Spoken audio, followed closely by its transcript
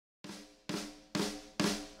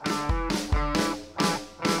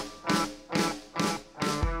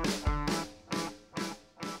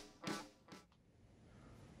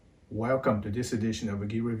Welcome to this edition of a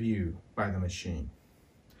gear review by The Machine.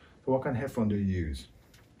 So what kind of headphone do you use?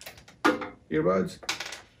 Earbuds?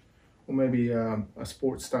 Or maybe a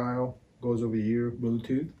sports style, goes over ear,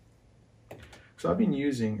 Bluetooth? So I've been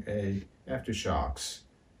using a Aftershokz.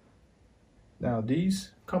 Now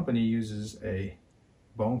this company uses a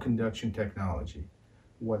bone conduction technology.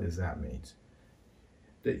 What does that mean?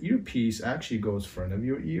 The earpiece actually goes front of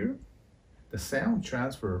your ear. The sound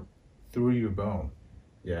transfer through your bone.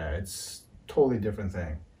 Yeah, it's totally different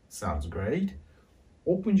thing. Sounds great.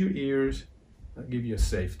 Opens your ears, give you a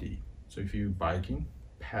safety. So if you're biking,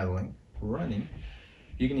 paddling, running,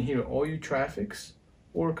 you can hear all your traffics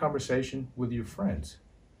or a conversation with your friends.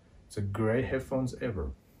 It's a great headphones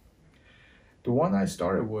ever. The one I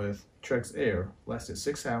started with, Trex Air, lasted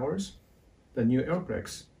 6 hours. The new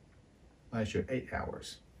Aeropex lasts you 8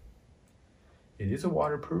 hours. It is a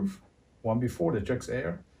waterproof. One before the Trex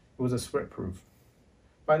Air, it was a sweat proof.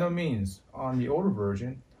 By no means, on the older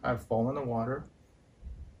version, I've fallen in the water,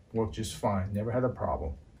 worked just fine, never had a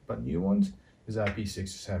problem. But new ones is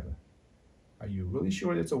IP67. Are you really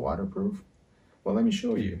sure it's a waterproof? Well, let me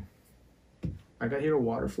show you. I got here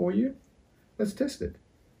water for you. Let's test it.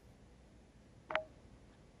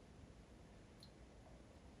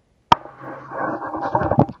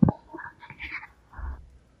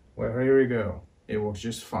 Well, here we go. It works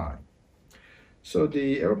just fine. So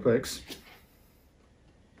the Aeropex,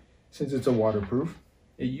 since it's a waterproof,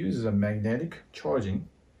 it uses a magnetic charging.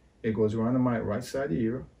 It goes around my right side of the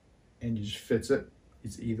ear and you just fits it.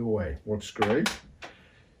 It's either way. Works great.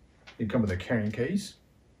 It comes with a carrying case.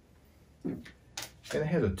 And it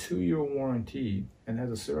has a 2-year warranty and has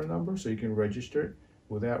a serial number so you can register it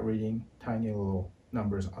without reading tiny little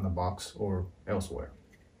numbers on the box or elsewhere.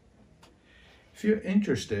 If you're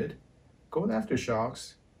interested, go to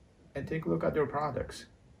Aftershokz and take a look at their products.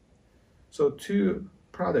 So 2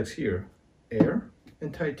 products here, Air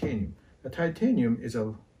and Titanium. The Titanium is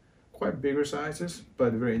a quite bigger sizes,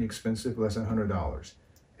 but very inexpensive, less than $100.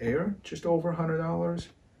 Air, just over $100.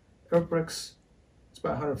 Aeropex, it's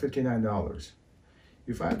about $159.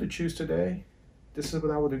 If I had to choose today, this is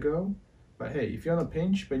what I would go. But hey, if you're on a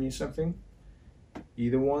pinch but need something,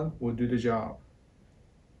 either one will do the job.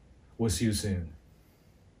 We'll see you soon.